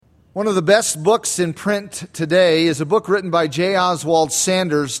One of the best books in print today is a book written by J. Oswald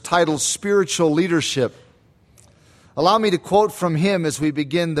Sanders titled Spiritual Leadership. Allow me to quote from him as we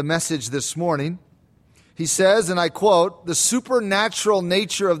begin the message this morning. He says, and I quote, "The supernatural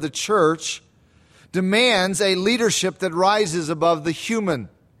nature of the church demands a leadership that rises above the human.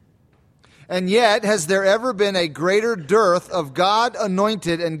 And yet, has there ever been a greater dearth of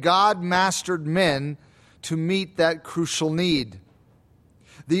God-anointed and God-mastered men to meet that crucial need?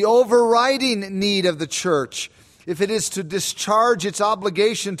 The overriding need of the church, if it is to discharge its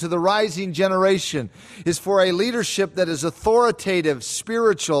obligation to the rising generation, is for a leadership that is authoritative,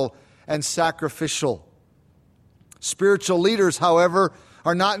 spiritual, and sacrificial. Spiritual leaders, however,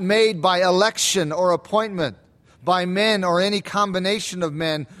 are not made by election or appointment, by men or any combination of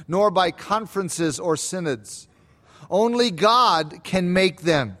men, nor by conferences or synods. Only God can make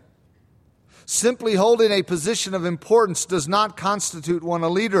them. Simply holding a position of importance does not constitute one a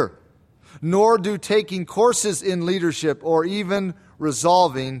leader, nor do taking courses in leadership or even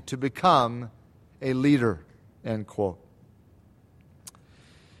resolving to become a leader." End quote.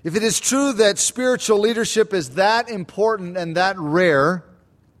 If it is true that spiritual leadership is that important and that rare,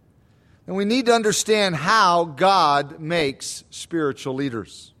 then we need to understand how God makes spiritual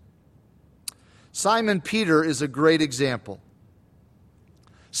leaders. Simon Peter is a great example.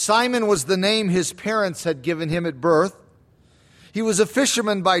 Simon was the name his parents had given him at birth. He was a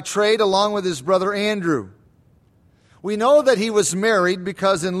fisherman by trade along with his brother Andrew. We know that he was married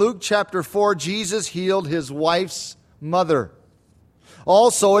because in Luke chapter 4, Jesus healed his wife's mother.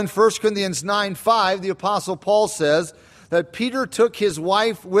 Also in 1 Corinthians 9:5, the Apostle Paul says that Peter took his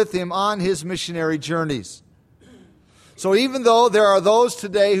wife with him on his missionary journeys. So even though there are those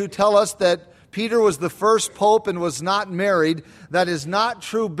today who tell us that Peter was the first pope and was not married, that is not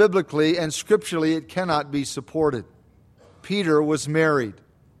true biblically, and scripturally it cannot be supported. Peter was married.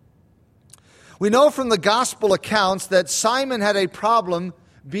 We know from the gospel accounts that Simon had a problem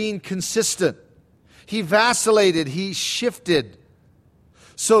being consistent. He vacillated, he shifted.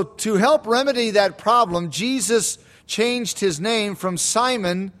 So to help remedy that problem, Jesus changed his name from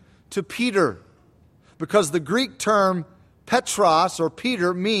Simon to Peter, because the Greek term Petros or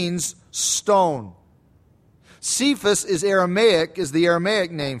Peter means stone. Cephas is the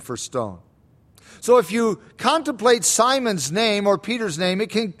Aramaic name for stone. So if you contemplate Simon's name or Peter's name,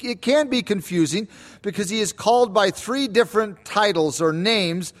 it can be confusing because he is called by three different titles or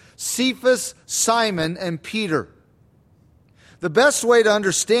names: Cephas, Simon, and Peter. The best way to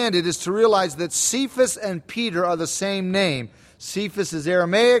understand it is to realize that Cephas and Peter are the same name. Cephas is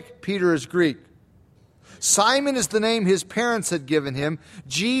Aramaic, Peter is Greek. Simon is the name his parents had given him.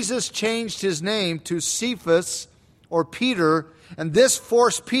 Jesus changed his name to Cephas or Peter, and this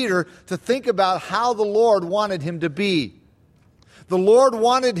forced Peter to think about how the Lord wanted him to be. The Lord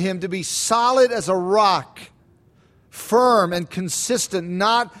wanted him to be solid as a rock, firm and consistent,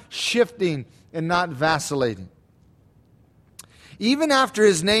 not shifting and not vacillating. Even after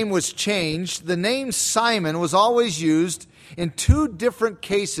his name was changed, the name Simon was always used in two different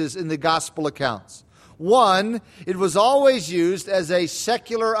cases in the gospel accounts. One, it was always used as a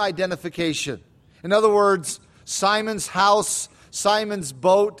secular identification. In other words, Simon's house, Simon's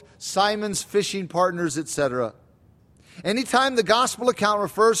boat, Simon's fishing partners, etc. Anytime the gospel account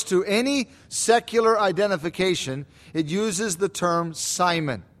refers to any secular identification, it uses the term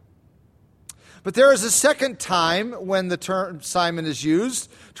Simon. But there is a second time when the term Simon is used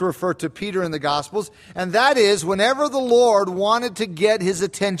to refer to Peter in the Gospels, and that is whenever the Lord wanted to get his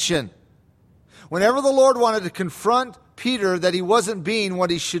attention. Whenever the Lord wanted to confront Peter that he wasn't being what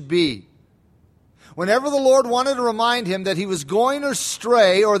he should be. Whenever the Lord wanted to remind him that he was going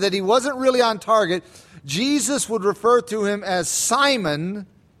astray or that he wasn't really on target, Jesus would refer to him as Simon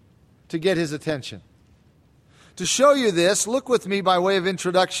to get his attention. To show you this, look with me by way of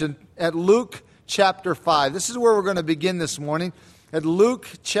introduction at Luke chapter 5. This is where we're going to begin this morning, at Luke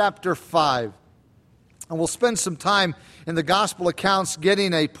chapter 5. And we'll spend some time in the gospel accounts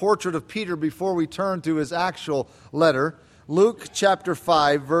getting a portrait of Peter before we turn to his actual letter. Luke chapter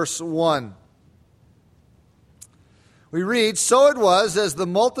 5, verse 1. We read, "So it was, as the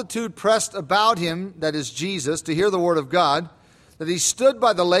multitude pressed about him," that is Jesus, "to hear the word of God, that he stood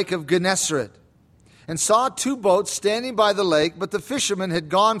by the lake of Gennesaret, and saw two boats standing by the lake, but the fishermen had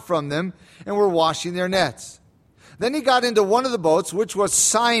gone from them and were washing their nets. Then he got into one of the boats, which was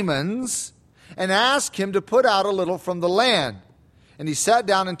Simon's, and asked him to put out a little from the land. And he sat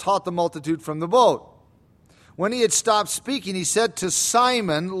down and taught the multitude from the boat. When he had stopped speaking, he said to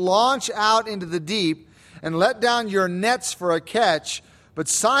Simon, 'Launch out into the deep and let down your nets for a catch.' But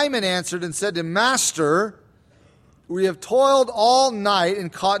Simon answered and said to him, 'Master, We have toiled all night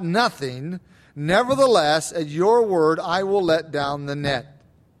and caught nothing. Nevertheless, at your word, I will let down the net."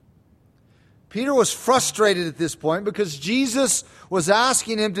 Peter was frustrated at this point because Jesus was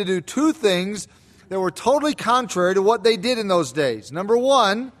asking him to do two things that were totally contrary to what they did in those days. Number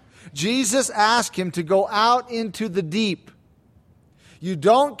one, Jesus asked him to go out into the deep. You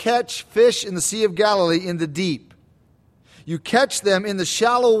don't catch fish in the Sea of Galilee in the deep. You catch them in the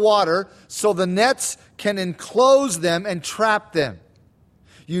shallow water so the nets can enclose them and trap them.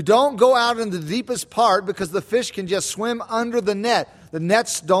 You don't go out in the deepest part because the fish can just swim under the net. The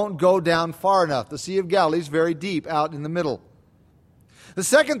nets don't go down far enough. The Sea of Galilee is very deep out in the middle. The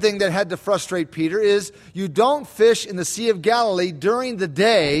second thing that had to frustrate Peter is you don't fish in the Sea of Galilee during the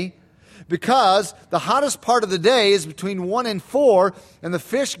day because the hottest part of the day is between 1 and 4, and the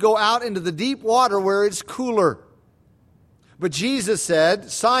fish go out into the deep water where it's cooler. But Jesus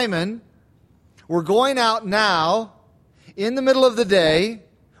said, "Simon, we're going out now in the middle of the day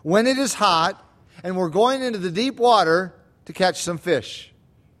when it is hot, and we're going into the deep water to catch some fish."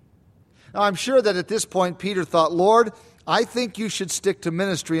 Now, I'm sure that at this point Peter thought, "Lord, I think you should stick to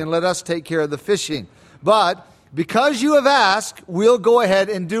ministry and let us take care of the fishing. But because you have asked, we'll go ahead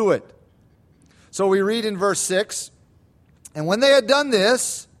and do it." So we read in verse 6, "And when they had done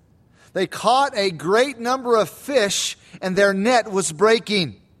this, they caught a great number of fish, and their net was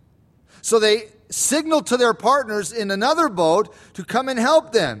breaking. So they signaled to their partners in another boat to come and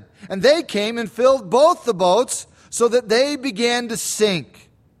help them. And they came and filled both the boats so that they began to sink."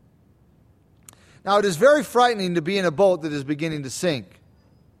 Now, it is very frightening to be in a boat that is beginning to sink.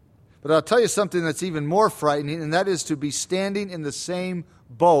 But I'll tell you something that's even more frightening, and that is to be standing in the same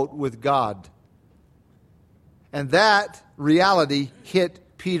boat with God. And that reality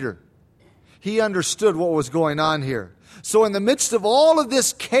hit Peter. He understood what was going on here. So in the midst of all of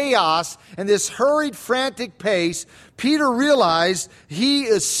this chaos and this hurried, frantic pace, Peter realized he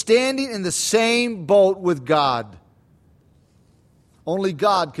is standing in the same boat with God. Only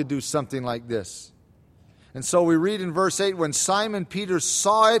God could do something like this. And so we read in verse 8, "When Simon Peter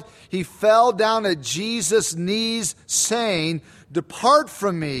saw it, he fell down at Jesus' knees, saying, 'Depart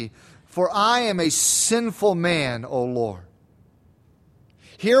from me, for I am a sinful man, O Lord.'"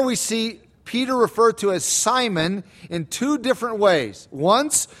 Here we see Peter referred to as Simon in two different ways.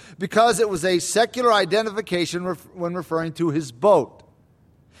 Once, because it was a secular identification when referring to his boat.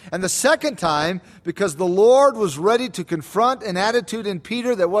 And the second time, because the Lord was ready to confront an attitude in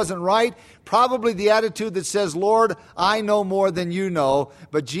Peter that wasn't right, probably the attitude that says, "Lord, I know more than you know,"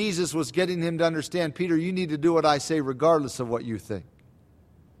 but Jesus was getting him to understand, "Peter, you need to do what I say regardless of what you think."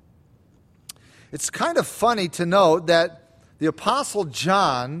 It's kind of funny to note that the Apostle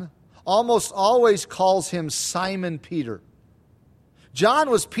John almost always calls him Simon Peter.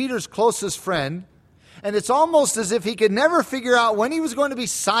 John was Peter's closest friend, and it's almost as if he could never figure out when he was going to be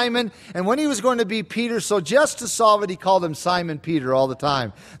Simon and when he was going to be Peter, so just to solve it, he called him Simon Peter all the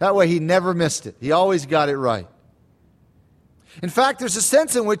time. That way he never missed it. He always got it right. In fact, there's a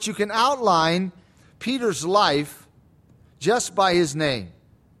sense in which you can outline Peter's life just by his name.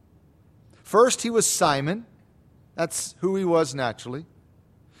 First, he was Simon. That's who he was naturally.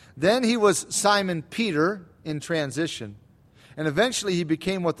 Then he was Simon Peter in transition. And eventually he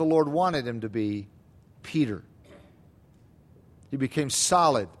became what the Lord wanted him to be, Peter. He became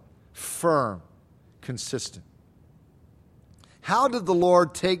solid, firm, consistent. How did the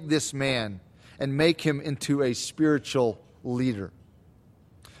Lord take this man and make him into a spiritual leader?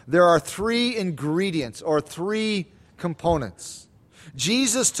 There are three ingredients or three components.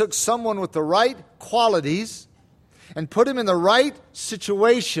 Jesus took someone with the right qualities and put him in the right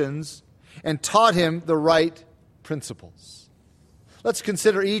situations and taught him the right principles. Let's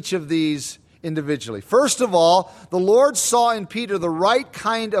consider each of these individually. First of all, the Lord saw in Peter the right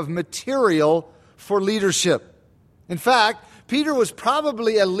kind of material for leadership. In fact, Peter was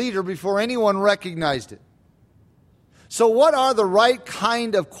probably a leader before anyone recognized it. So what are the right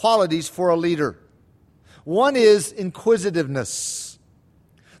kind of qualities for a leader? One is inquisitiveness.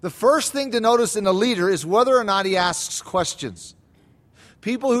 The first thing to notice in a leader is whether or not he asks questions.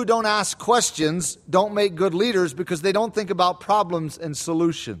 People who don't ask questions don't make good leaders because they don't think about problems and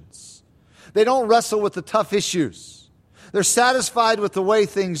solutions. They don't wrestle with the tough issues. They're satisfied with the way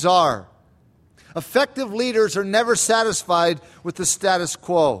things are. Effective leaders are never satisfied with the status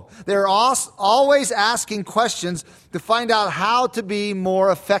quo. They're always asking questions to find out how to be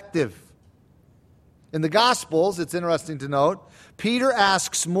more effective. In the Gospels, it's interesting to note, Peter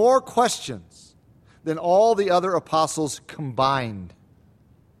asks more questions than all the other apostles combined.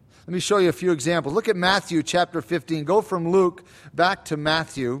 Let me show you a few examples. Look at Matthew chapter 15. Go from Luke back to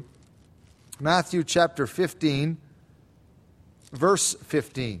Matthew. Matthew chapter 15. verse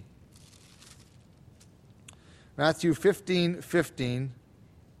 15. Matthew 15:15.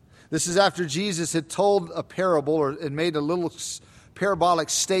 This is after Jesus had told a parable, or had made a little parabolic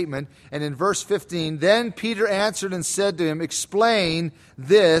statement. And in verse 15, then Peter answered and said to him, explain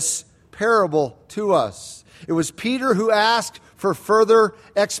this parable to us. It was Peter who asked for further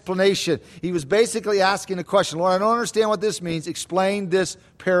explanation. He was basically asking a question. Lord, I don't understand what this means. Explain this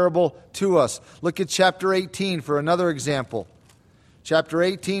parable to us. Look at chapter 18 for another example. Chapter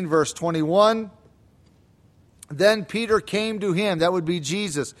 18, verse 21. Then Peter came to him, that would be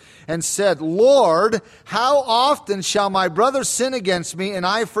Jesus, and said, Lord, how often shall my brother sin against me and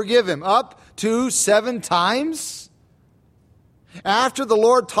I forgive him? Up to 7 times? After the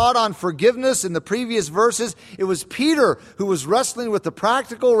Lord taught on forgiveness in the previous verses, it was Peter who was wrestling with the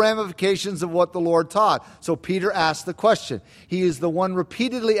practical ramifications of what the Lord taught. So Peter asked the question. He is the one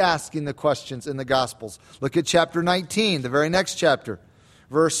repeatedly asking the questions in the Gospels. Look at chapter 19, the very next chapter,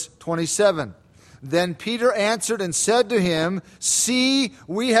 verse 27. Then Peter answered and said to him, see,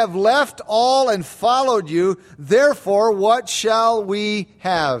 we have left all and followed you. Therefore, what shall we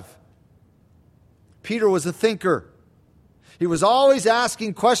have? Peter was a thinker. He was always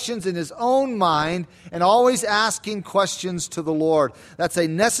asking questions in his own mind and always asking questions to the Lord. That's a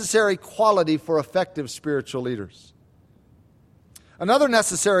necessary quality for effective spiritual leaders. Another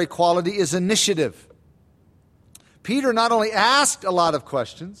necessary quality is initiative. Peter not only asked a lot of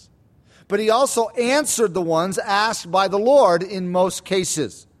questions, but he also answered the ones asked by the Lord in most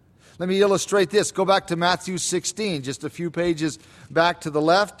cases. Let me illustrate this. Go back to Matthew 16, just a few pages back to the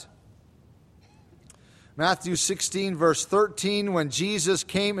left. Matthew 16, verse 13, when Jesus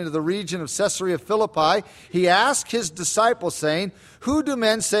came into the region of Caesarea Philippi, he asked his disciples, saying, who do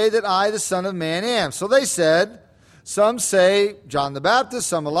men say that I, the Son of Man, am? So they said, some say John the Baptist,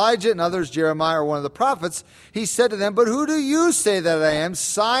 some Elijah, and others Jeremiah or one of the prophets. He said to them, but who do you say that I am?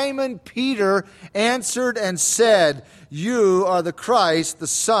 Simon Peter answered and said, you are the Christ, the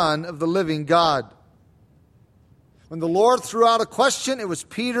Son of the living God. When the Lord threw out a question, it was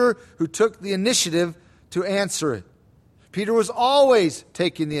Peter who took the initiative to answer it. Peter was always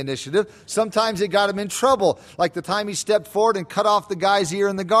taking the initiative. Sometimes it got him in trouble, like the time he stepped forward and cut off the guy's ear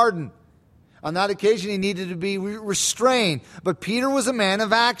in the garden. On that occasion, he needed to be restrained. But Peter was a man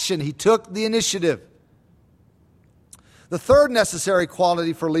of action. He took the initiative. The third necessary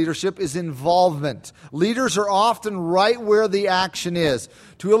quality for leadership is involvement. Leaders are often right where the action is.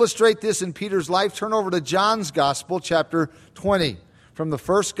 To illustrate this in Peter's life, turn over to John's Gospel, chapter 20. From the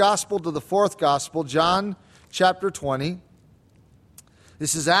first Gospel to the fourth Gospel, John chapter 20.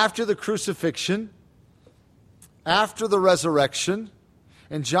 This is after the crucifixion, after the resurrection.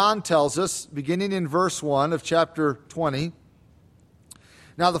 And John tells us, beginning in verse 1 of chapter 20,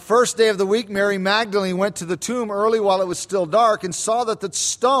 now the first day of the week, Mary Magdalene went to the tomb early while it was still dark and saw that the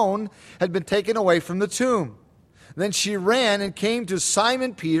stone had been taken away from the tomb. Then she ran and came to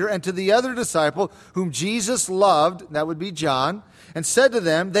Simon Peter and to the other disciple whom Jesus loved, that would be John, and said to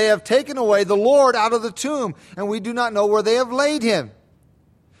them, they have taken away the Lord out of the tomb, and we do not know where they have laid him.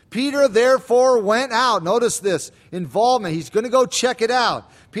 Peter therefore went out. Notice this involvement. He's going to go check it out.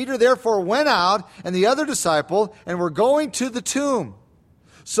 Peter therefore went out, and the other disciple, and were going to the tomb.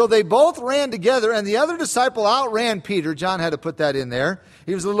 So they both ran together, and the other disciple outran Peter. John had to put that in there.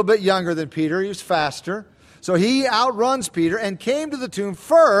 He was a little bit younger than Peter. He was faster. So he outruns Peter and came to the tomb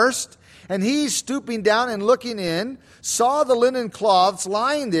first, and he, stooping down and looking in, saw the linen cloths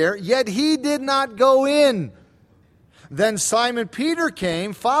lying there, yet he did not go in. Then Simon Peter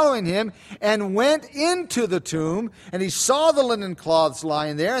came, following him, and went into the tomb, and he saw the linen cloths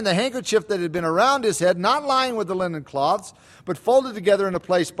lying there, and the handkerchief that had been around his head, not lying with the linen cloths, but folded together in a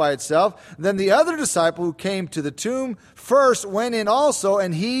place by itself. Then the other disciple who came to the tomb first went in also,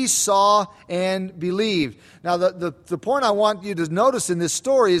 and he saw and believed. Now, the point I want you to notice in this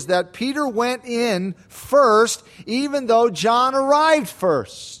story is that Peter went in first, even though John arrived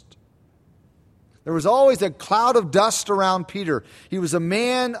first. There was always a cloud of dust around Peter. He was a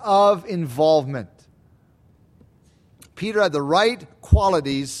man of involvement. Peter had the right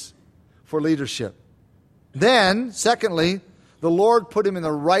qualities for leadership. Then, secondly, the Lord put him in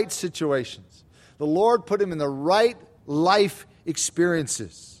the right situations. The Lord put him in the right life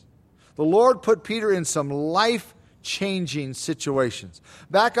experiences. The Lord put Peter in some life-changing situations.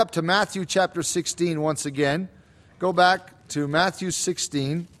 Back up to Matthew chapter 16 once again. Go back to Matthew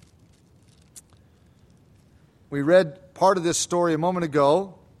 16. We read part of this story a moment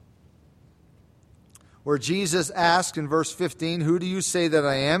ago where Jesus asked in verse 15, who do you say that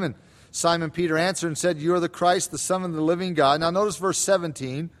I am? And Simon Peter answered and said, you are the Christ, the Son of the living God. Now notice verse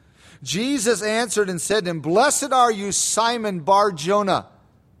 17. Jesus answered and said to him, Blessed are you, Simon Bar-Jonah,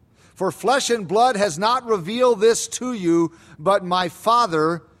 for flesh and blood has not revealed this to you, but my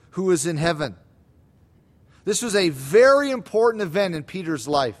Father who is in heaven. This was a very important event in Peter's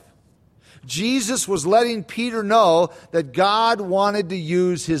life. Jesus was letting Peter know that God wanted to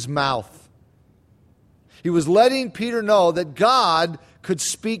use his mouth. He was letting Peter know that God could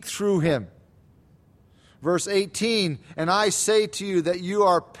speak through him. Verse 18, and I say to you that you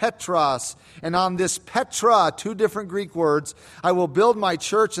are Petros, and on this Petra, two different Greek words, I will build my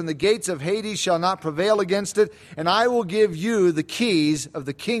church, and the gates of Hades shall not prevail against it, and I will give you the keys of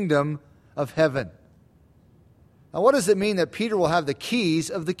the kingdom of heaven. Now, what does it mean that Peter will have the keys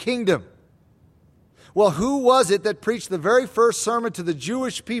of the kingdom? Well, who was it that preached the very first sermon to the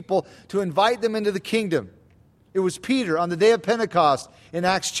Jewish people to invite them into the kingdom? It was Peter on the day of Pentecost in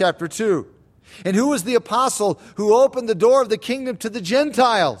Acts chapter 2. And who was the apostle who opened the door of the kingdom to the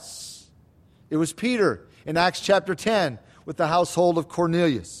Gentiles? It was Peter in Acts chapter 10 with the household of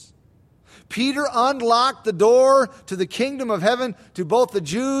Cornelius. Peter unlocked the door to the kingdom of heaven to both the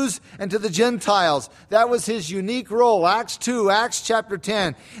Jews and to the Gentiles. That was his unique role. Acts 2, Acts chapter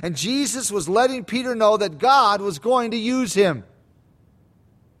 10. And Jesus was letting Peter know that God was going to use him.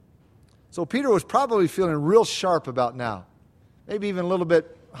 So Peter was probably feeling real sharp about now. Maybe even a little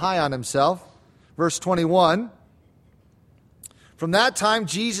bit high on himself. Verse 21, from that time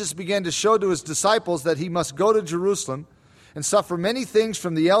Jesus began to show to his disciples that he must go to Jerusalem and suffer many things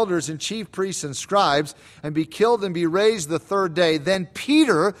from the elders and chief priests and scribes, and be killed and be raised the third day. Then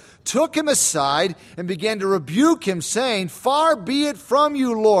Peter took him aside and began to rebuke him, saying, Far be it from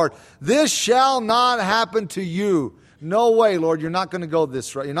you, Lord, this shall not happen to you. No way, Lord, you're not going to go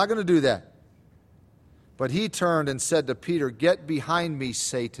this route. You're not going to do that. But he turned and said to Peter, Get behind me,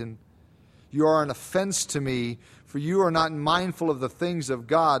 Satan. You are an offense to me, for you are not mindful of the things of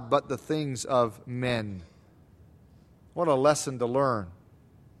God, but the things of men. What a lesson to learn.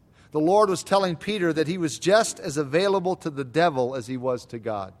 The Lord was telling Peter that he was just as available to the devil as he was to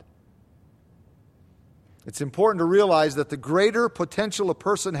God. It's important to realize that the greater potential a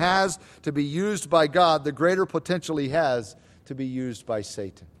person has to be used by God, the greater potential he has to be used by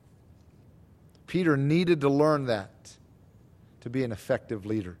Satan. Peter needed to learn that to be an effective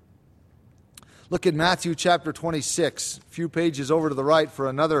leader. Look at Matthew chapter 26, a few pages over to the right for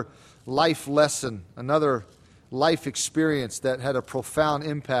another life lesson, another life experience that had a profound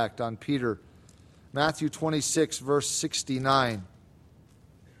impact on Peter. Matthew 26, verse 69.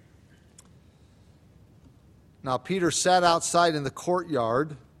 Now Peter sat outside in the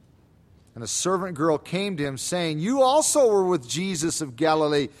courtyard, and a servant girl came to him, saying, You also were with Jesus of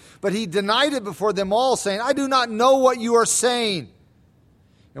Galilee. But he denied it before them all, saying, I do not know what you are saying.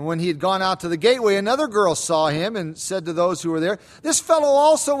 And when he had gone out to the gateway, another girl saw him and said to those who were there, This fellow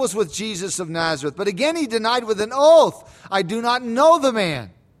also was with Jesus of Nazareth. But again he denied with an oath, I do not know the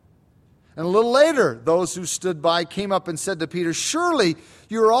man. And a little later, those who stood by came up and said to Peter, Surely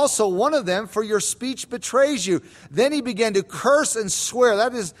you are also one of them, for your speech betrays you. Then he began to curse and swear.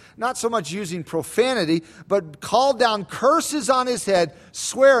 That is not so much using profanity, but called down curses on his head,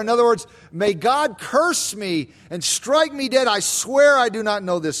 swear. In other words, may God curse me and strike me dead. I swear I do not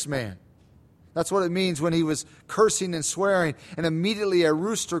know this man. That's what it means when he was cursing and swearing. And immediately a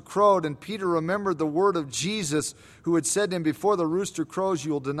rooster crowed, and Peter remembered the word of Jesus, who had said to him, Before the rooster crows,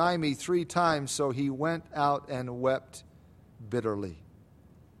 you will deny me 3 times. So he went out and wept bitterly.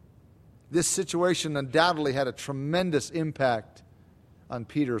 This situation undoubtedly had a tremendous impact on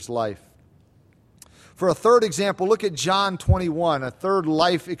Peter's life. For a third example, look at John 21, a third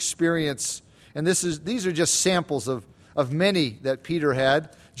life experience. And these are just samples of many that Peter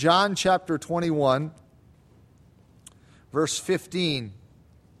had. John chapter 21, verse 15.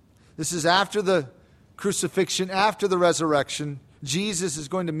 This is after the crucifixion, after the resurrection. Jesus is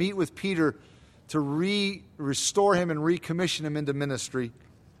going to meet with Peter to restore him and recommission him into ministry.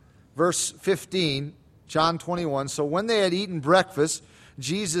 Verse 15, John 21. So when they had eaten breakfast,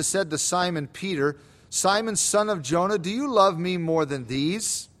 Jesus said to Simon Peter, Simon, son of Jonah, do you love me more than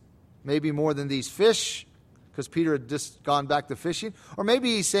these? Maybe more than these fish, because Peter had just gone back to fishing. Or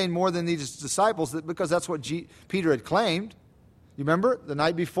maybe he's saying more than these disciples, because that's what Peter had claimed. You remember the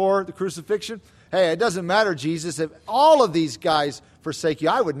night before the crucifixion? Hey, it doesn't matter, Jesus. If all of these guys forsake you,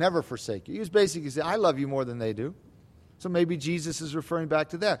 I would never forsake you. He was basically saying, I love you more than they do. So maybe Jesus is referring back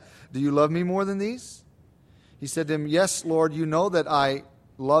to that. Do you love me more than these? He said to him, Yes, Lord, you know that I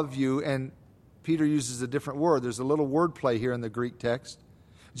love you. And Peter uses a different word. There's a little word play here in the Greek text.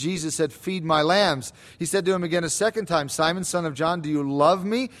 Jesus said, Feed my lambs. He said to him again a second time, Simon, son of John, do you love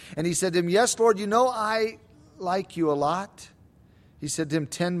me? And he said to him, Yes, Lord, you know I like you a lot. He said to him,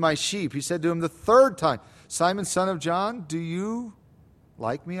 tend my sheep. He said to him the third time, Simon, son of John, do you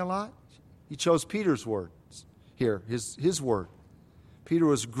like me a lot? He chose Peter's words here, his word. Peter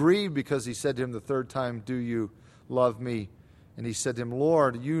was grieved because he said to him the third time, do you love me? And he said to him,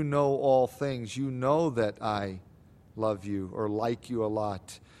 Lord, you know all things. You know that I love you or like you a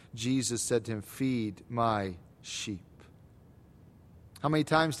lot. Jesus said to him, feed my sheep. How many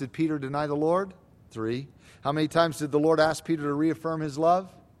times did Peter deny the Lord? 3. How many times did the Lord ask Peter to reaffirm his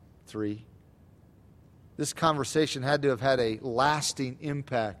love? 3. This conversation had to have had a lasting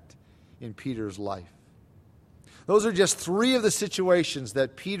impact in Peter's life. Those are just 3 of the situations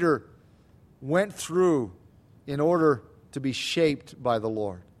that Peter went through in order to be shaped by the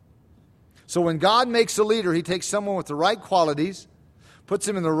Lord. So when God makes a leader, He takes someone with the right qualities, puts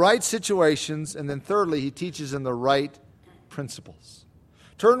him in the right situations, and then thirdly, He teaches him the right principles.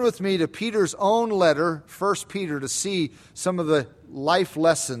 Turn with me to Peter's own letter, 1 Peter, to see some of the life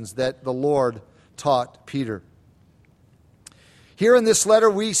lessons that the Lord taught Peter. Here in this letter,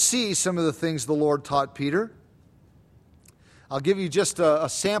 we see some of the things the Lord taught Peter. I'll give you just a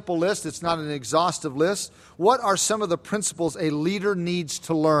sample list. It's not an exhaustive list. What are some of the principles a leader needs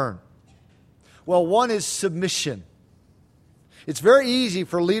to learn? Well, one is submission. It's very easy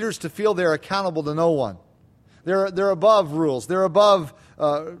for leaders to feel they're accountable to no one. They're above rules. They're above,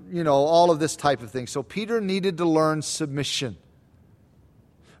 all of this type of thing. So Peter needed to learn submission.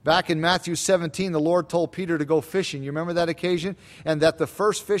 Back in Matthew 17, the Lord told Peter to go fishing. You remember that occasion? And that the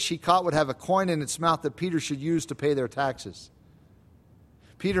first fish he caught would have a coin in its mouth that Peter should use to pay their taxes.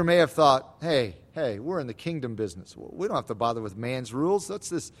 Peter may have thought, hey, we're in the kingdom business. We don't have to bother with man's rules. That's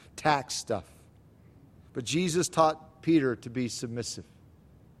this tax stuff. But Jesus taught Peter to be submissive.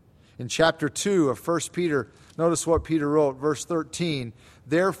 In chapter 2 of 1 Peter, notice what Peter wrote, verse 13.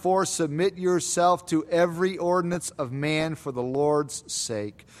 Therefore submit yourself to every ordinance of man for the Lord's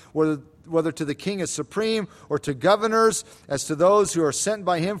sake, whether to the king as supreme or to governors, as to those who are sent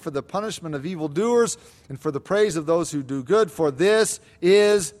by him for the punishment of evildoers and for the praise of those who do good, for this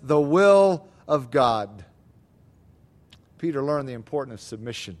is the will of God. Peter learned the importance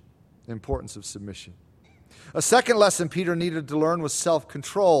of submission. A second lesson Peter needed to learn was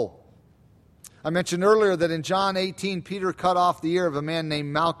self-control. I mentioned earlier that in John 18, Peter cut off the ear of a man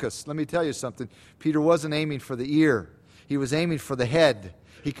named Malchus. Let me tell you something. Peter wasn't aiming for the ear. He was aiming for the head.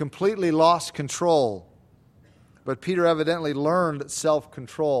 He completely lost control. But Peter evidently learned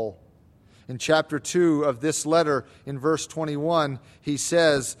self-control. In chapter 2 of this letter, in verse 21, he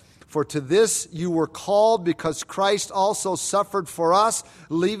says, for to this you were called, because Christ also suffered for us,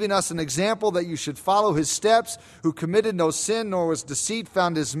 leaving us an example that you should follow his steps, who committed no sin, nor was deceit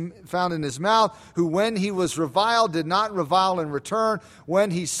found in his mouth, who when he was reviled did not revile in return,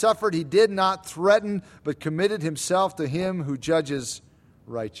 when he suffered he did not threaten, but committed himself to him who judges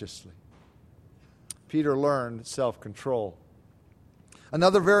righteously. Peter learned self-control.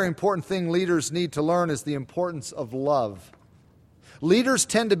 Another very important thing leaders need to learn is the importance of love. Leaders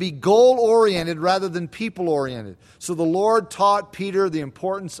tend to be goal-oriented rather than people-oriented. So the Lord taught Peter the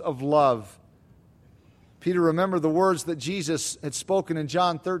importance of love. Peter, remember the words that Jesus had spoken in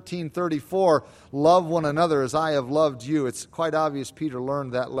John 13:34, love one another as I have loved you. It's quite obvious Peter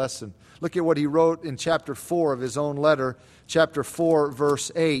learned that lesson. Look at what he wrote in chapter 4 of his own letter, chapter 4,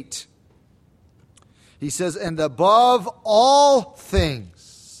 verse 8. He says, and above all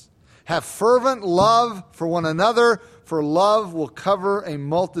things, have fervent love for one another, for love will cover a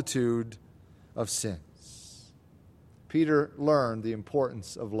multitude of sins. Peter learned the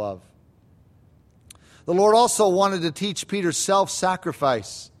importance of love. The Lord also wanted to teach Peter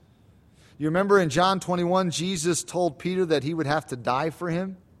self-sacrifice. You remember in John 21, Jesus told Peter that he would have to die for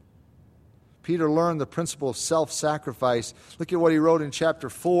him? Peter learned the principle of self-sacrifice. Look at what he wrote in chapter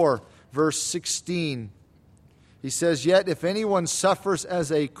 4, verse 16. He says, yet if anyone suffers as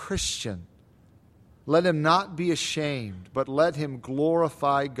a Christian, let him not be ashamed, but let him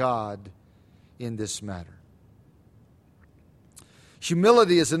glorify God in this matter.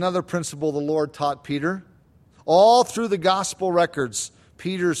 Humility is another principle the Lord taught Peter. All through the gospel records,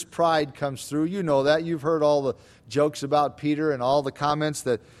 Peter's pride comes through. You know that. You've heard all the jokes about Peter and all the comments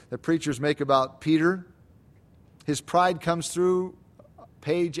that the preachers make about Peter. His pride comes through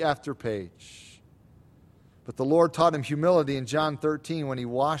page after page. But the Lord taught him humility in John 13 when he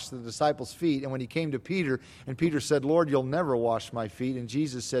washed the disciples' feet. And when he came to Peter, and Peter said, Lord, you'll never wash my feet. And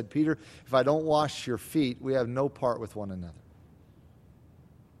Jesus said, Peter, if I don't wash your feet, we have no part with one another.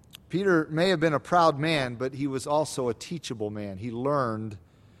 Peter may have been a proud man, but he was also a teachable man. He learned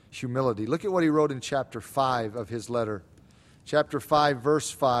humility. Look at what he wrote in chapter 5 of his letter. Chapter 5, verse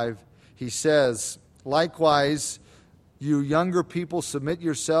 5, he says, likewise, You younger people, submit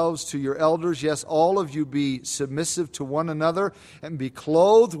yourselves to your elders. Yes, all of you be submissive to one another and be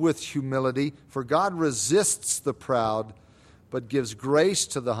clothed with humility, for God resists the proud, but gives grace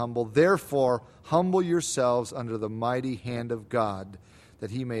to the humble. Therefore, humble yourselves under the mighty hand of God, that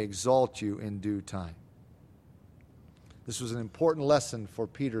he may exalt you in due time. This was an important lesson for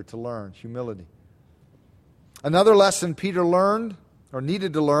Peter to learn, humility. Another lesson Peter learned, or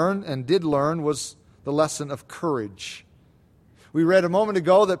needed to learn, and did learn, was the lesson of courage. We read a moment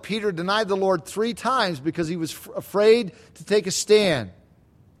ago that Peter denied the Lord 3 times because he was afraid to take a stand.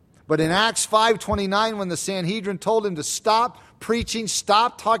 But in Acts 5:29, when the Sanhedrin told him to stop preaching,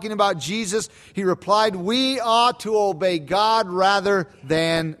 stop talking about Jesus, he replied, "We ought to obey God rather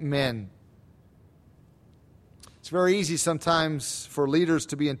than men." It's very easy sometimes for leaders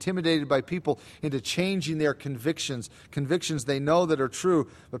to be intimidated by people into changing their convictions they know that are true.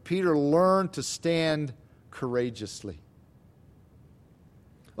 But Peter learned to stand courageously.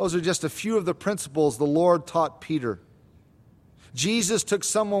 Those are just a few of the principles the Lord taught Peter. Jesus took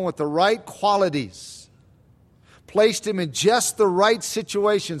someone with the right qualities, placed him in just the right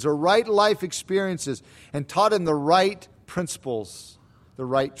situations or right life experiences, and taught him the right principles, the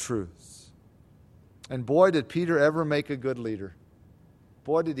right truths. And boy, did Peter ever make a good leader.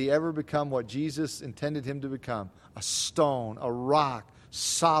 Boy, did he ever become what Jesus intended him to become: a stone, a rock,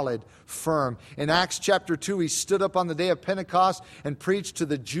 solid, firm. In Acts chapter 2, he stood up on the day of Pentecost and preached to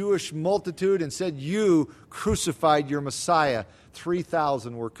the Jewish multitude and said, "You crucified your Messiah."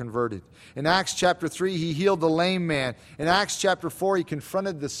 3,000 were converted. In Acts chapter 3, he healed the lame man. In Acts chapter 4, he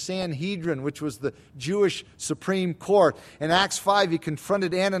confronted the Sanhedrin, which was the Jewish Supreme Court. In Acts 5, he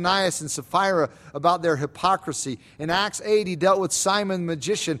confronted Ananias and Sapphira about their hypocrisy. In Acts 8, he dealt with Simon the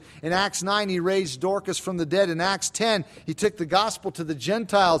magician. In Acts 9, he raised Dorcas from the dead. In Acts 10, he took the gospel to the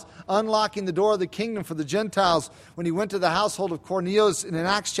Gentiles, unlocking the door of the kingdom for the Gentiles when he went to the household of Cornelius. And in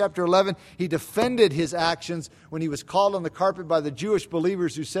Acts chapter 11, he defended his actions when he was called on the carpet by the Jewish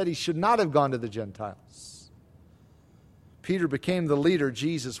believers who said he should not have gone to the Gentiles. Peter became the leader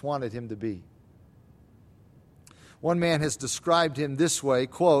Jesus wanted him to be. One man has described him this way,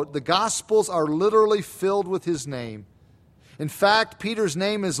 quote, "The Gospels are literally filled with his name. In fact, Peter's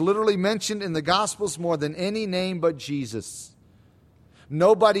name is literally mentioned in the Gospels more than any name but Jesus.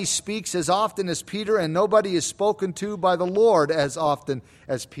 Nobody speaks as often as Peter, and nobody is spoken to by the Lord as often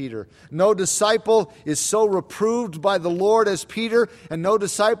as Peter. No disciple is so reproved by the Lord as Peter, and no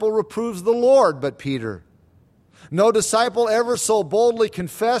disciple reproves the Lord but Peter. No disciple ever so boldly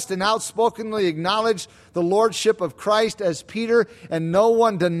confessed and outspokenly acknowledged the lordship of Christ as Peter, and no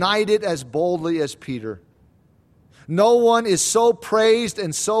one denied it as boldly as Peter. No one is so praised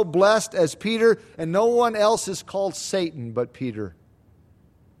and so blessed as Peter, and no one else is called Satan but Peter.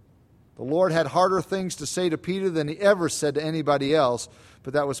 The Lord had harder things to say to Peter than he ever said to anybody else,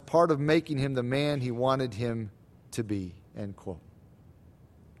 but that was part of making him the man he wanted him to be." End quote.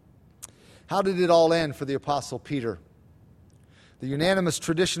 How did it all end for the Apostle Peter? The unanimous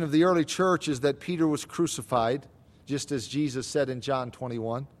tradition of the early church is that Peter was crucified, just as Jesus said in John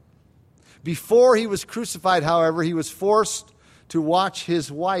 21. Before he was crucified, however, he was forced to watch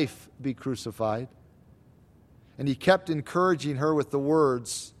his wife be crucified, and he kept encouraging her with the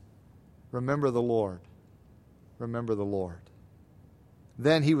words, "Remember the Lord. Remember the Lord."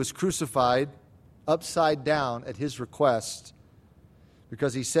 Then he was crucified upside down at his request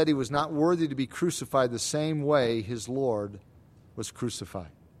because he said he was not worthy to be crucified the same way his Lord was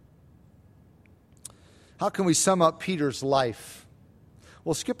crucified. How can we sum up Peter's life?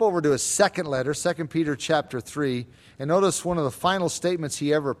 We'll skip over to his second letter, 2 Peter chapter 3, and notice one of the final statements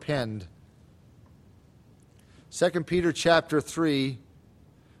he ever penned. 2 Peter chapter 3,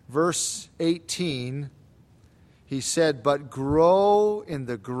 verse 18, he said, "But grow in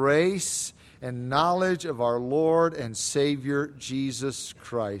the grace and knowledge of our Lord and Savior Jesus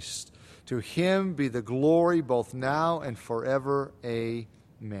Christ. To him be the glory both now and forever.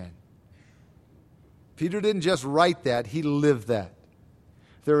 Amen." Peter didn't just write that, he lived that.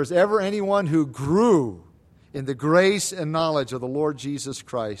 If there was ever anyone who grew in the grace and knowledge of the Lord Jesus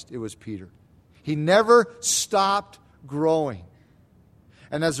Christ, it was Peter. He never stopped growing.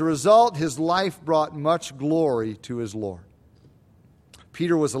 And as a result, his life brought much glory to his Lord.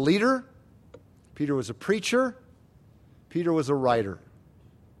 Peter was a leader. Peter was a preacher. Peter was a writer.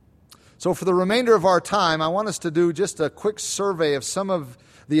 So for the remainder of our time, I want us to do just a quick survey of some of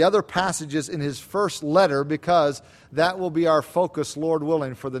the other passages in his first letter, because that will be our focus, Lord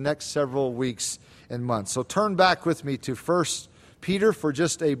willing, for the next several weeks and months. So turn back with me to 1 Peter for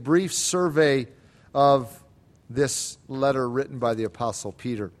just a brief survey of this letter written by the Apostle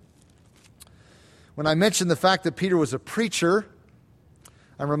Peter. When I mentioned the fact that Peter was a preacher,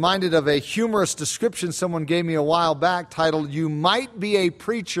 I'm reminded of a humorous description someone gave me a while back titled, "You Might Be a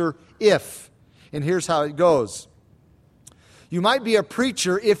Preacher If," and here's how it goes. You might be a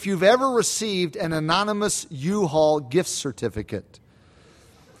preacher if you've ever received an anonymous U-Haul gift certificate.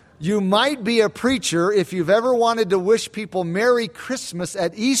 You might be a preacher if you've ever wanted to wish people Merry Christmas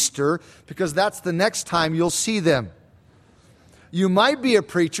at Easter, because that's the next time you'll see them. You might be a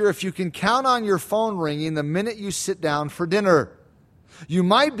preacher if you can count on your phone ringing the minute you sit down for dinner. You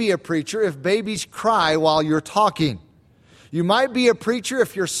might be a preacher if babies cry while you're talking. You might be a preacher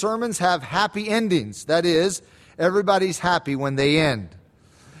if your sermons have happy endings. That is, everybody's happy when they end.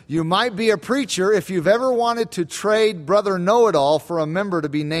 You might be a preacher if you've ever wanted to trade Brother Know-It-All for a member to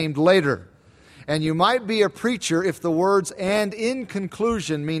be named later. And you might be a preacher if the words "and in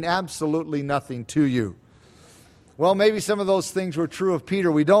conclusion" mean absolutely nothing to you. Well, maybe some of those things were true of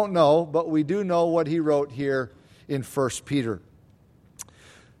Peter. We don't know, but we do know what he wrote here in 1 Peter.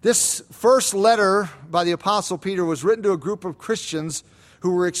 This first letter by the Apostle Peter was written to a group of Christians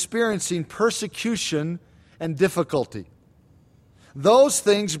who were experiencing persecution and difficulty. Those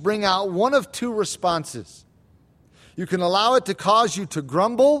things bring out one of two responses. You can allow it to cause you to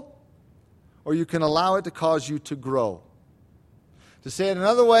grumble, or you can allow it to cause you to grow. To say it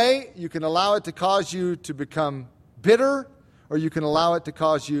another way, you can allow it to cause you to become bitter, or you can allow it to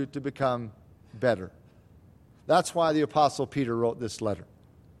cause you to become better. That's why the Apostle Peter wrote this letter.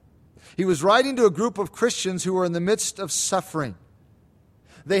 He was writing to a group of Christians who were in the midst of suffering.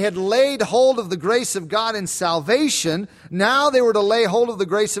 They had laid hold of the grace of God in salvation. Now they were to lay hold of the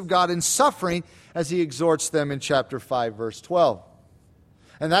grace of God in suffering, as he exhorts them in chapter 5, verse 12.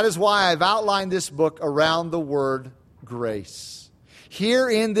 And that is why I've outlined this book around the word grace. Here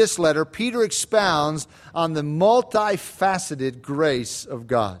in this letter, Peter expounds on the multifaceted grace of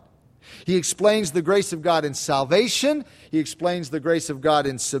God. He explains the grace of God in salvation, he explains the grace of God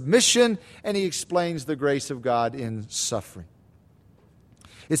in submission, and he explains the grace of God in suffering.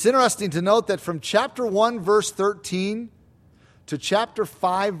 It's interesting to note that from chapter 1, verse 13 to chapter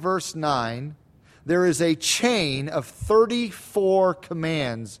 5, verse 9, there is a chain of 34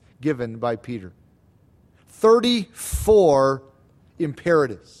 commands given by Peter. 34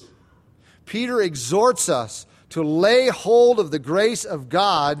 imperatives. Peter exhorts us to lay hold of the grace of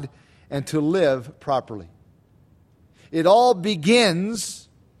God and to live properly. It all begins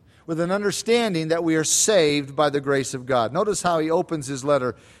with an understanding that we are saved by the grace of God. Notice how he opens his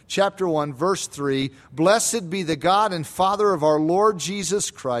letter. Chapter 1, verse 3, "Blessed be the God and Father of our Lord Jesus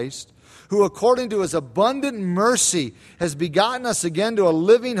Christ, who according to his abundant mercy has begotten us again to a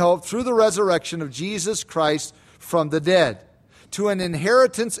living hope through the resurrection of Jesus Christ from the dead, to an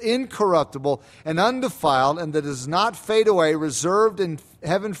inheritance incorruptible and undefiled, and that does not fade away, reserved in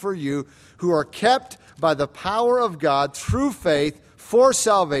heaven for you, who are kept by the power of God through faith for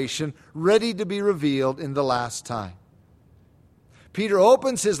salvation, ready to be revealed in the last time." Peter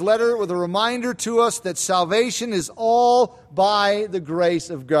opens his letter with a reminder to us that salvation is all by the grace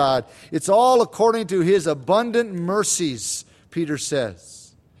of God. It's all according to his abundant mercies, Peter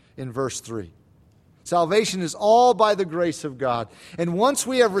says in verse 3. Salvation is all by the grace of God. And once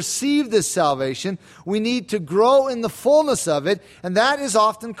we have received this salvation, we need to grow in the fullness of it, and that is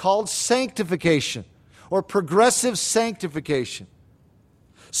often called sanctification or progressive sanctification.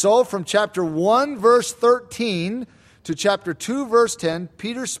 So from chapter 1, verse 13 to chapter 2, verse 10,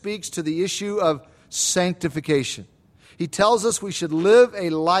 Peter speaks to the issue of sanctification. He tells us we should live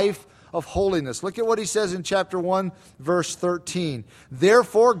a life of holiness. Look at what he says in chapter 1, verse 13.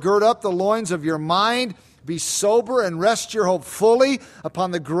 "Therefore, gird up the loins of your mind, be sober, and rest your hope fully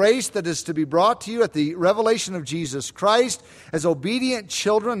upon the grace that is to be brought to you at the revelation of Jesus Christ, as obedient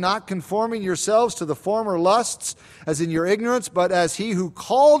children, not conforming yourselves to the former lusts, as in your ignorance, but as he who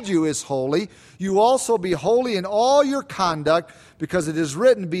called you is holy, you also be holy in all your conduct, because it is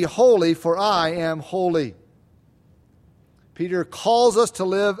written, 'Be holy, for I am holy.'" Peter calls us to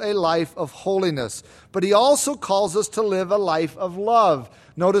live a life of holiness, but he also calls us to live a life of love.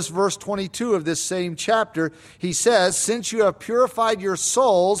 Notice verse 22 of this same chapter. He says, "Since you have purified your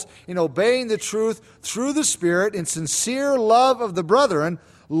souls in obeying the truth through the Spirit in sincere love of the brethren,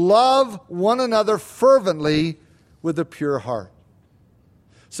 love one another fervently with a pure heart."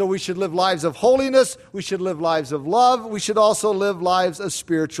 So we should live lives of holiness, we should live lives of love, we should also live lives of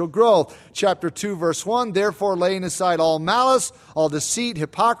spiritual growth. Chapter 2, verse 1, "Therefore laying aside all malice, all deceit,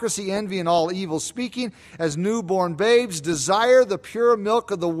 hypocrisy, envy, and all evil speaking, as newborn babes, desire the pure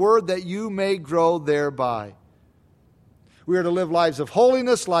milk of the word that you may grow thereby." We are to live lives of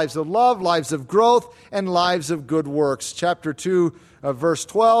holiness, lives of love, lives of growth, and lives of good works. Chapter 2, verse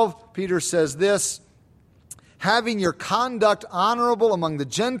 12, Peter says this, having your conduct honorable among the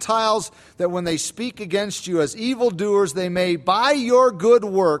Gentiles, that when they speak against you as evildoers, they may, by your good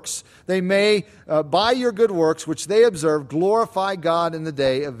works, which they observe, glorify God in the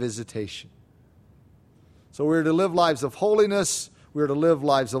day of visitation. So we're to live lives of holiness, we're to live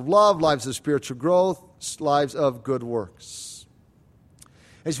lives of love, lives of spiritual growth, lives of good works.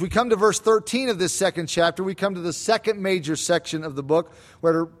 As we come to verse 13 of this second chapter, we come to the second major section of the book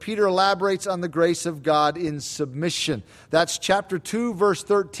where Peter elaborates on the grace of God in submission. That's chapter 2, verse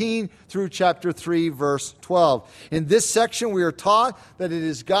 13 through chapter 3, verse 12. In this section, we are taught that it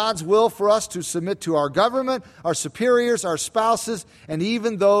is God's will for us to submit to our government, our superiors, our spouses, and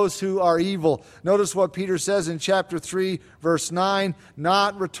even those who are evil. Notice what Peter says in chapter 3, verse 9,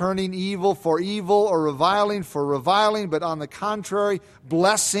 not returning evil for evil or reviling for reviling, but on the contrary,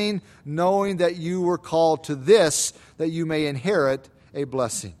 blessing, knowing that you were called to this, that you may inherit a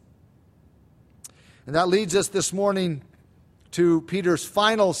blessing. And that leads us this morning to Peter's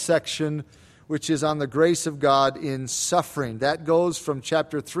final section, which is on the grace of God in suffering. That goes from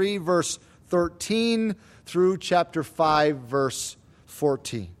chapter 3, verse 13 through chapter 5, verse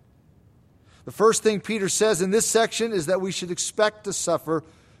 14. The first thing Peter says in this section is that we should expect to suffer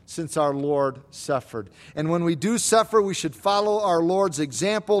since our Lord suffered. And when we do suffer, we should follow our Lord's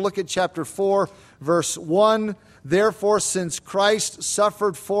example. Look at chapter 4, verse 1. Therefore, since Christ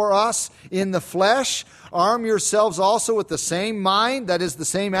suffered for us in the flesh, arm yourselves also with the same mind, that is, the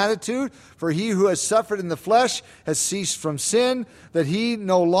same attitude. For he who has suffered in the flesh has ceased from sin, that he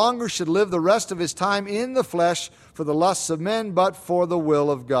no longer should live the rest of his time in the flesh for the lusts of men, but for the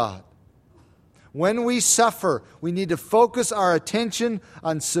will of God. When we suffer, we need to focus our attention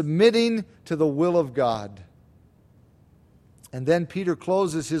on submitting to the will of God. And then Peter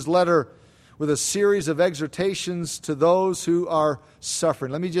closes his letter with a series of exhortations to those who are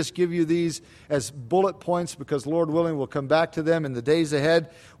suffering. Let me just give you these as bullet points because, Lord willing, we'll come back to them in the days ahead.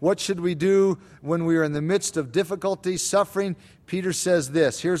 What should we do when we are in the midst of difficulty, suffering? Peter says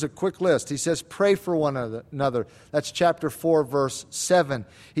this. Here's a quick list. He says, pray for one another. That's chapter 4, verse 7.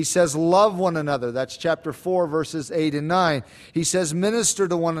 He says, love one another. That's chapter 4, verses 8 and 9. He says, minister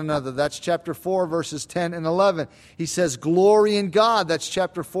to one another. That's chapter 4, verses 10 and 11. He says, glory in God. That's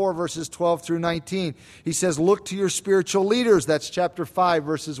chapter 4, verses 12 through 19. He says, look to your spiritual leaders. That's chapter 5,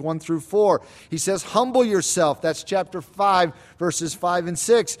 verses 1 through 4. He says, humble yourself. That's chapter 5, verses 5 and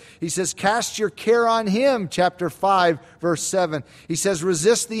 6. He says, cast your care on him. Chapter 5, verse 7. He says,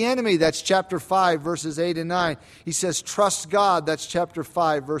 resist the enemy. That's chapter 5, verses 8 and 9. He says, trust God. That's chapter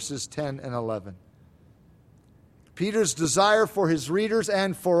 5, verses 10 and 11. Peter's desire for his readers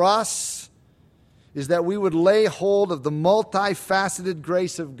and for us is that we would lay hold of the multifaceted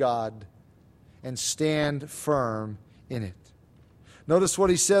grace of God and stand firm in it. Notice what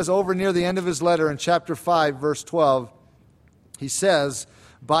he says over near the end of his letter in chapter 5, verse 12. He says,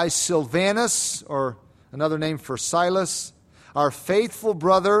 by Silvanus, or another name for Silas, our faithful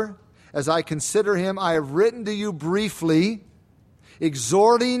brother, as I consider him, I have written to you briefly,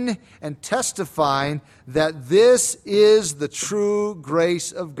 exhorting and testifying that this is the true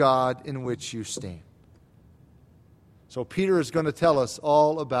grace of God in which you stand. So Peter is going to tell us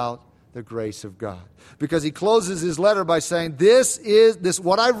all about the grace of God, because he closes his letter by saying, this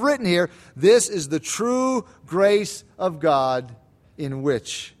what I've written here, this is the true grace of God in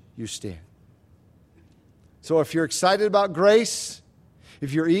which you stand. So if you're excited about grace,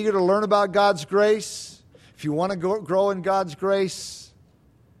 if you're eager to learn about God's grace, if you want to grow in God's grace,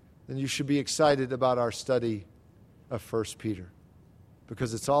 then you should be excited about our study of 1 Peter,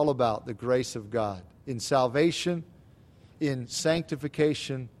 because it's all about the grace of God in salvation, in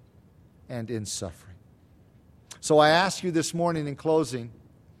sanctification, and in suffering. So I ask you this morning in closing,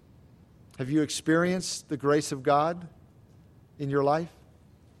 have you experienced the grace of God in your life?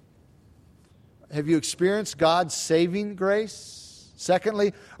 Have you experienced God's saving grace?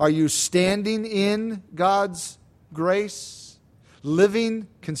 Secondly, are you standing in God's grace? Living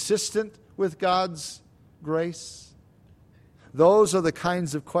consistent with God's grace? Those are the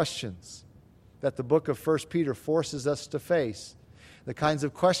kinds of questions that the book of 1 Peter forces us to face. The kinds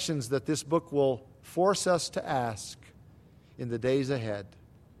of questions that this book will force us to ask in the days ahead,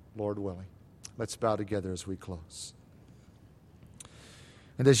 Lord willing. Let's bow together as we close.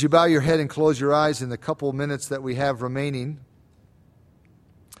 And as you bow your head and close your eyes in the couple minutes that we have remaining,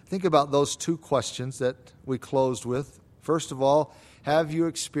 think about those two questions that we closed with. First of all, have you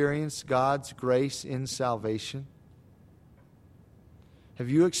experienced God's grace in salvation? Have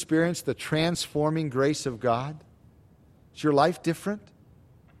you experienced the transforming grace of God? Is your life different?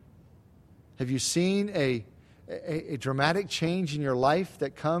 Have you seen a dramatic change in your life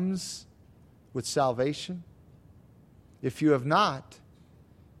that comes with salvation? If you have not,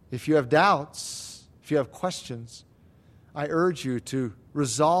 if you have doubts, if you have questions, I urge you to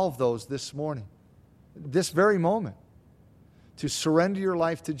resolve those this morning, this very moment, to surrender your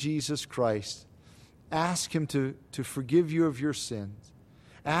life to Jesus Christ. Ask Him to forgive you of your sins.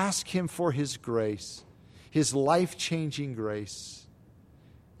 Ask Him for His grace, His life-changing grace.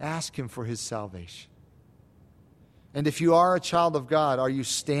 Ask Him for His salvation. And if you are a child of God, are you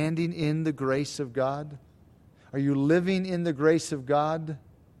standing in the grace of God? Are you living in the grace of God?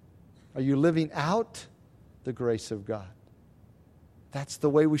 Are you living out the grace of God? That's the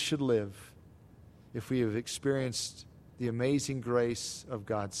way we should live if we have experienced the amazing grace of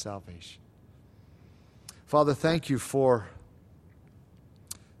God's salvation. Father, thank you for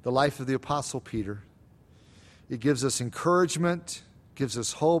the life of the Apostle Peter. It gives us encouragement, gives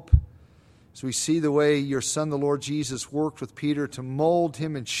us hope, as we see the way your Son, the Lord Jesus, worked with Peter to mold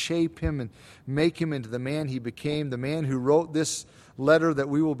him and shape him and make him into the man he became, the man who wrote this letter that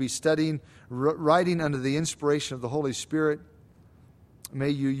we will be studying, writing under the inspiration of the Holy Spirit. May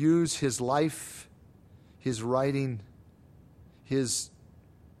you use his life, his writing, his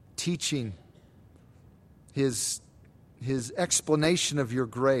teaching, his explanation of your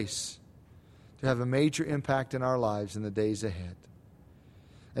grace to have a major impact in our lives in the days ahead.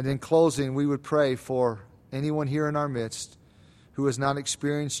 And in closing, we would pray for anyone here in our midst who has not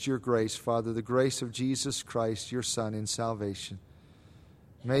experienced your grace, Father, the grace of Jesus Christ, your Son, in salvation.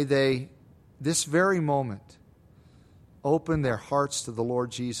 May they, this very moment, open their hearts to the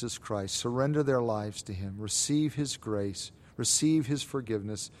Lord Jesus Christ, surrender their lives to Him, receive His grace, receive His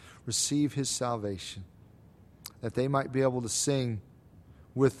forgiveness, receive His salvation, that they might be able to sing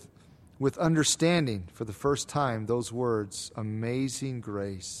with understanding for the first time those words, amazing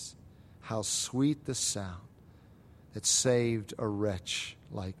grace, how sweet the sound that saved a wretch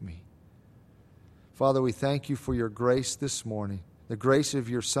like me. Father, we thank you for your grace this morning, the grace of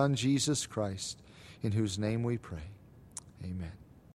your Son, Jesus Christ, in whose name we pray. Amen.